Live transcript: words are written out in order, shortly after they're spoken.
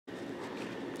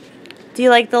Do you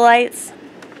like the lights?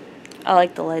 I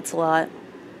like the lights a lot.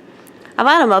 I've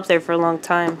had them up there for a long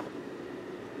time.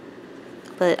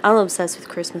 But I'm obsessed with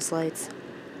Christmas lights.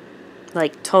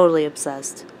 Like, totally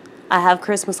obsessed. I have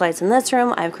Christmas lights in this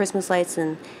room. I have Christmas lights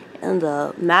in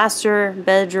the master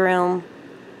bedroom.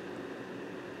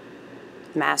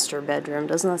 Master bedroom.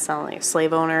 Doesn't that sound like a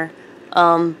slave owner?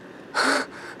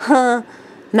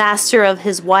 Master of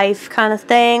his wife kind of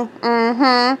thing.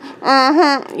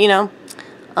 You know.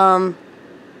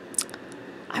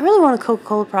 I really want a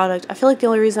Coca-Cola product. I feel like the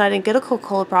only reason I didn't get a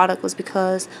Coca-Cola product was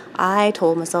because I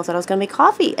told myself that I was going to make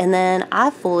coffee. And then I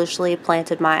foolishly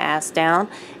planted my ass down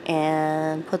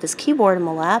and put this keyboard in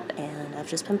my lap, and I've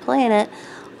just been playing it.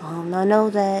 I know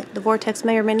that the Vortex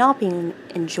may or may not be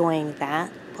enjoying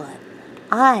that, but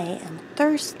I am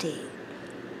thirsty.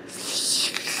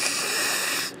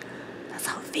 That's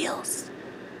how it feels.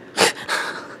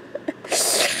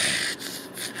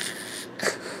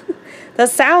 The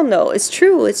sound, though, it's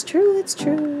true, it's true, it's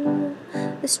true,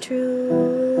 it's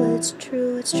true, it's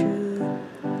true, it's true.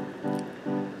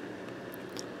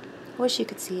 I wish you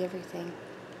could see everything.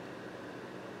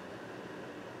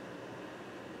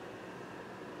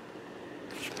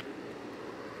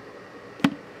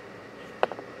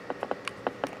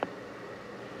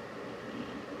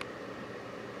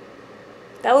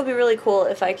 That would be really cool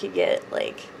if I could get,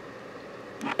 like,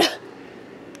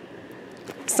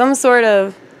 some sort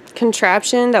of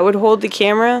contraption that would hold the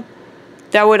camera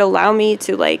that would allow me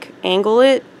to, like, angle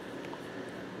it.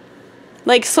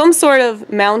 Like, some sort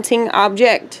of mounting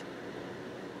object.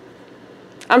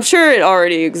 I'm sure it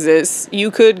already exists. You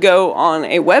could go on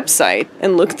a website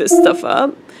and look this stuff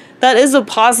up. That is a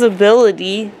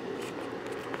possibility.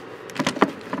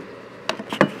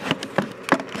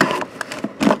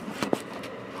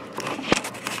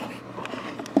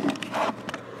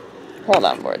 Hold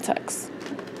on, Vortex.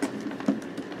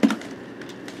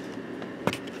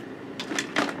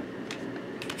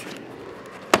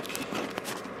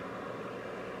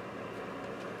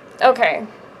 Okay.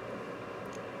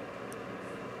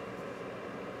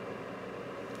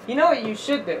 You know what you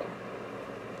should do?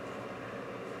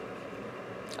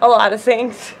 A lot of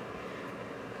things.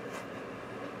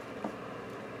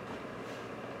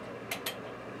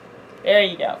 There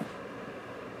you go.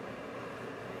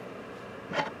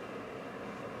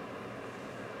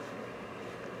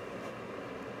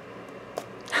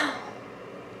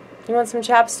 You want some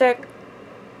chapstick?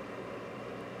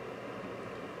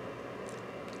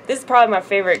 This is probably my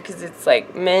favorite because it's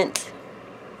like mint.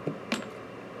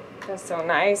 That's so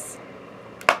nice.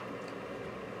 But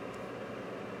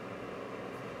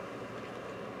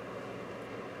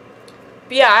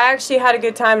yeah, I actually had a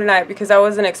good time tonight because I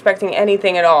wasn't expecting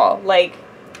anything at all. Like,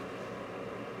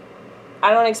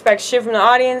 I don't expect shit from the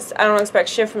audience. I don't expect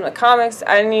shit from the comics.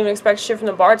 I didn't even expect shit from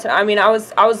the bartender. I mean, I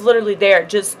was literally there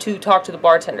just to talk to the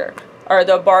bartender or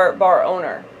the bar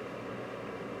owner.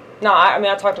 No, I mean,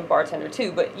 I talked to the bartender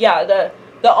too, but yeah,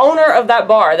 the owner of that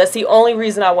bar, that's the only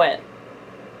reason I went.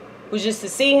 Was just to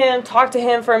see him, talk to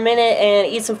him for a minute, and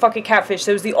eat some fucking catfish.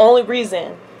 That was the only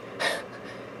reason.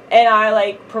 And I,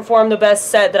 like, performed the best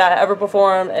set that I ever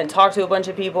performed and talked to a bunch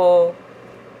of people.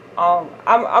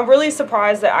 I'm really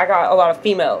surprised that I got a lot of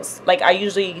females. Like, I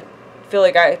usually feel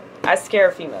like I scare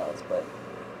females, but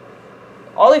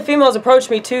all the females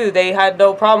approached me too. They had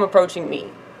no problem approaching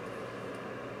me.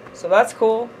 So that's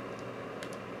cool.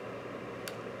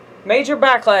 Major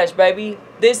backlash, baby.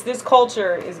 This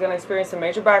culture is going to experience a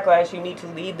major backlash. You need to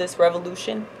lead this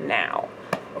revolution now.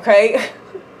 Okay?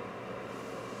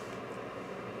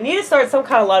 You need to start some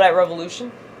kind of Luddite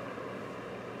revolution.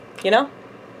 You know?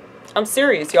 I'm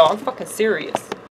serious, y'all. I'm fucking serious.